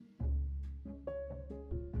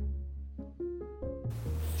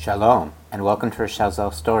Shalom, and welcome to Rochelle Zell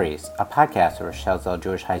Stories, a podcast of Rochelle Zell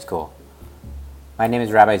Jewish High School. My name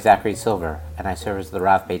is Rabbi Zachary Silver, and I serve as the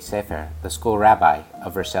Rav Beit Sefer, the school rabbi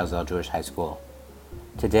of Rochelle Zell Jewish High School.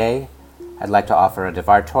 Today, I'd like to offer a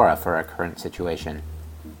Devar Torah for our current situation.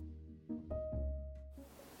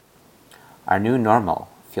 Our new normal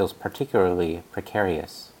feels particularly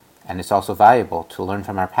precarious, and it's also valuable to learn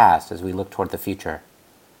from our past as we look toward the future.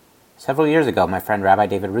 Several years ago, my friend Rabbi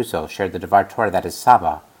David Russo shared the Devar Torah that his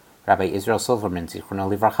Saba, Rabbi Israel Silverman Zichrono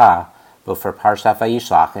Livracha, wrote for Parshat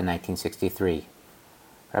Vayishlach in 1963.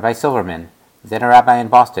 Rabbi Silverman, then a rabbi in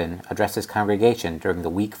Boston, addressed his congregation during the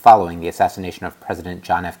week following the assassination of President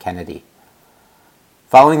John F. Kennedy.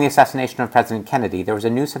 Following the assassination of President Kennedy, there was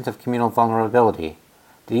a new sense of communal vulnerability.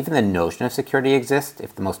 Did even the notion of security exist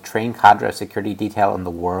if the most trained cadre of security detail in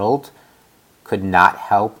the world could not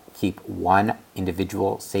help keep one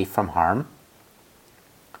individual safe from harm?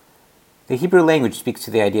 The Hebrew language speaks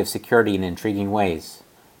to the idea of security in intriguing ways.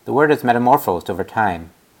 The word has metamorphosed over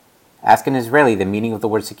time. Ask an Israeli the meaning of the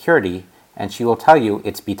word security, and she will tell you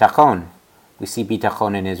it's bitachon. We see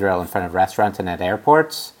bitachon in Israel in front of restaurants and at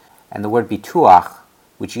airports, and the word bituach,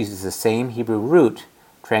 which uses the same Hebrew root,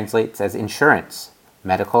 translates as insurance,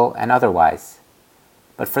 medical and otherwise.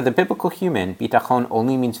 But for the biblical human, bitachon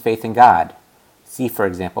only means faith in God. See, for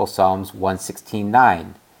example, Psalms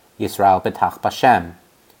 116:9, Yisrael betach b'Hashem,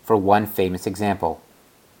 for one famous example.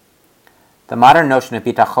 The modern notion of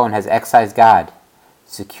bitachon has excised God.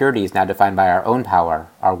 Security is now defined by our own power,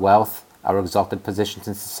 our wealth, our exalted positions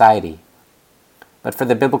in society. But for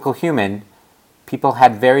the biblical human, people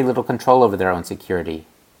had very little control over their own security,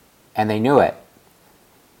 and they knew it.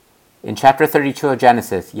 In chapter 32 of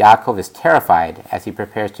Genesis, Yaakov is terrified as he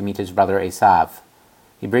prepares to meet his brother Esav.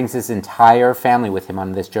 He brings his entire family with him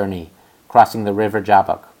on this journey, crossing the river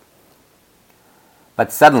Jabbok.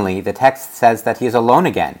 But suddenly, the text says that he is alone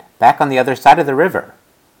again, back on the other side of the river.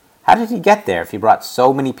 How did he get there if he brought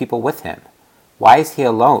so many people with him? Why is he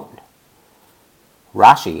alone?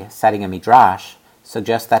 Rashi, citing a midrash,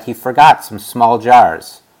 suggests that he forgot some small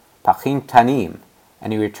jars, pachim tanim,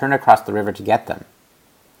 and he returned across the river to get them.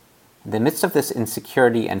 In the midst of this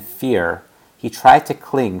insecurity and fear, he tried to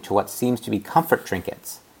cling to what seems to be comfort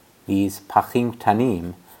trinkets, these pachim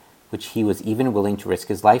tanim, which he was even willing to risk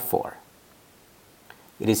his life for.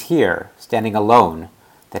 It is here, standing alone,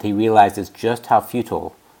 that he realizes just how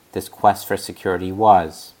futile this quest for security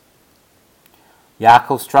was.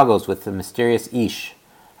 Yaakov struggles with the mysterious Ish,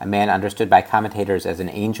 a man understood by commentators as an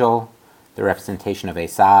angel, the representation of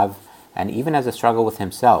Esav, and even as a struggle with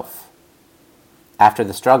himself. After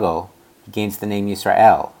the struggle, he gains the name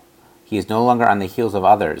Yisrael. He is no longer on the heels of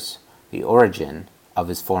others, the origin of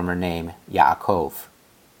his former name, Yaakov.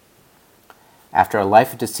 After a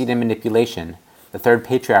life of deceit and manipulation, the third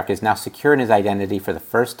patriarch is now secure in his identity for the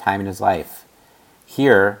first time in his life.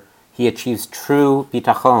 Here, he achieves true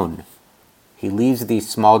bitachon. He leaves these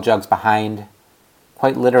small jugs behind,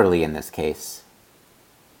 quite literally in this case.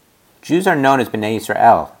 Jews are known as Bnei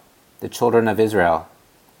Yisrael, the children of Israel.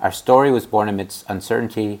 Our story was born amidst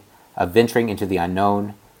uncertainty, of venturing into the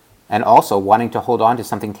unknown, and also wanting to hold on to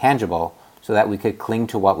something tangible so that we could cling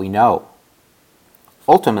to what we know.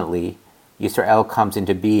 Ultimately, Yisrael comes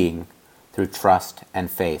into being through trust and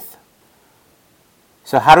faith.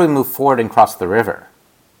 So how do we move forward and cross the river?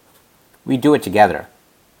 We do it together.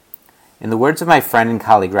 In the words of my friend and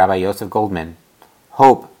colleague Rabbi Yosef Goldman,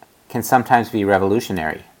 hope can sometimes be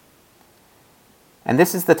revolutionary. And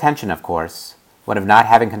this is the tension, of course, one of not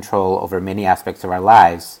having control over many aspects of our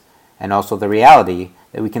lives, and also the reality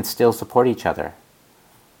that we can still support each other.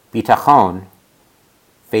 Bitachon,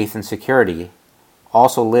 faith and security,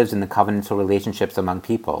 also lives in the covenantal relationships among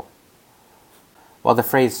people. While the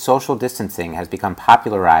phrase social distancing has become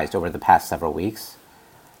popularized over the past several weeks,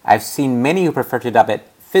 I've seen many who prefer to dub it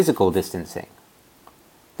physical distancing.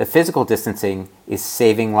 The physical distancing is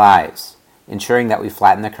saving lives, ensuring that we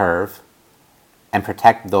flatten the curve and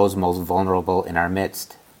protect those most vulnerable in our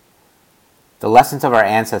midst. The lessons of our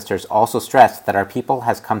ancestors also stress that our people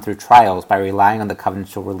has come through trials by relying on the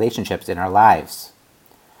covenantal relationships in our lives.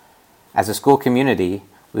 As a school community,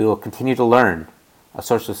 we will continue to learn, a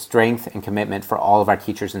source of strength and commitment for all of our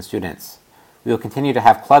teachers and students. We will continue to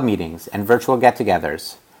have club meetings and virtual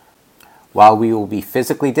get-togethers. While we will be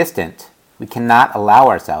physically distant, we cannot allow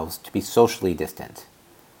ourselves to be socially distant.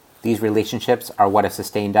 These relationships are what have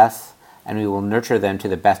sustained us, and we will nurture them to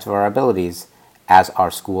the best of our abilities as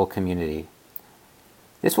our school community.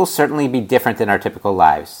 This will certainly be different than our typical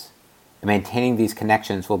lives, and maintaining these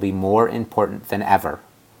connections will be more important than ever.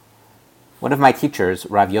 One of my teachers,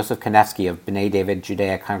 Rav Yosef Kanevsky of B'nai David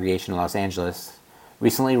Judea Congregation in Los Angeles,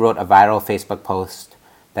 recently wrote a viral Facebook post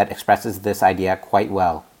that expresses this idea quite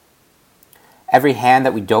well. Every hand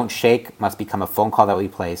that we don't shake must become a phone call that we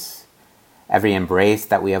place. Every embrace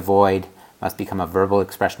that we avoid must become a verbal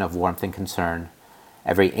expression of warmth and concern.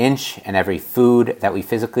 Every inch and every food that we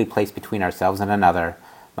physically place between ourselves and another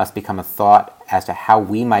must become a thought as to how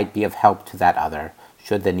we might be of help to that other,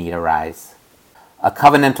 should the need arise. A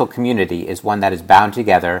covenantal community is one that is bound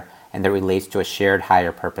together and that relates to a shared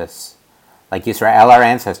higher purpose. Like Yisrael, our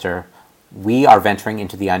ancestor, we are venturing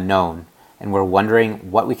into the unknown, and we're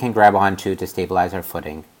wondering what we can grab onto to stabilize our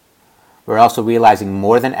footing. We're also realizing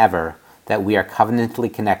more than ever that we are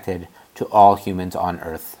covenantally connected to all humans on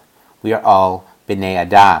earth. We are all B'nai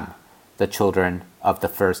Adam, the children of the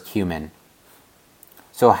first human.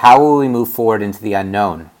 So how will we move forward into the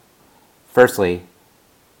unknown? Firstly,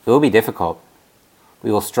 it will be difficult.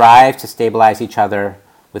 We will strive to stabilize each other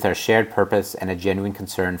with our shared purpose and a genuine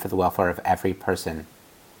concern for the welfare of every person.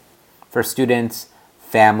 For students,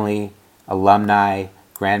 family, alumni,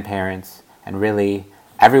 grandparents, and really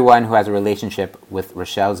everyone who has a relationship with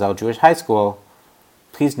Rochelle Zell Jewish High School,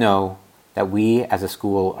 please know that we as a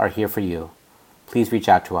school are here for you. Please reach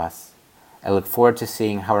out to us. I look forward to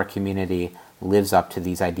seeing how our community lives up to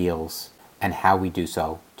these ideals and how we do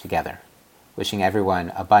so together. Wishing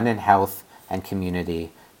everyone abundant health and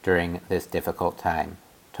community during this difficult time.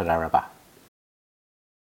 Toda Rabah.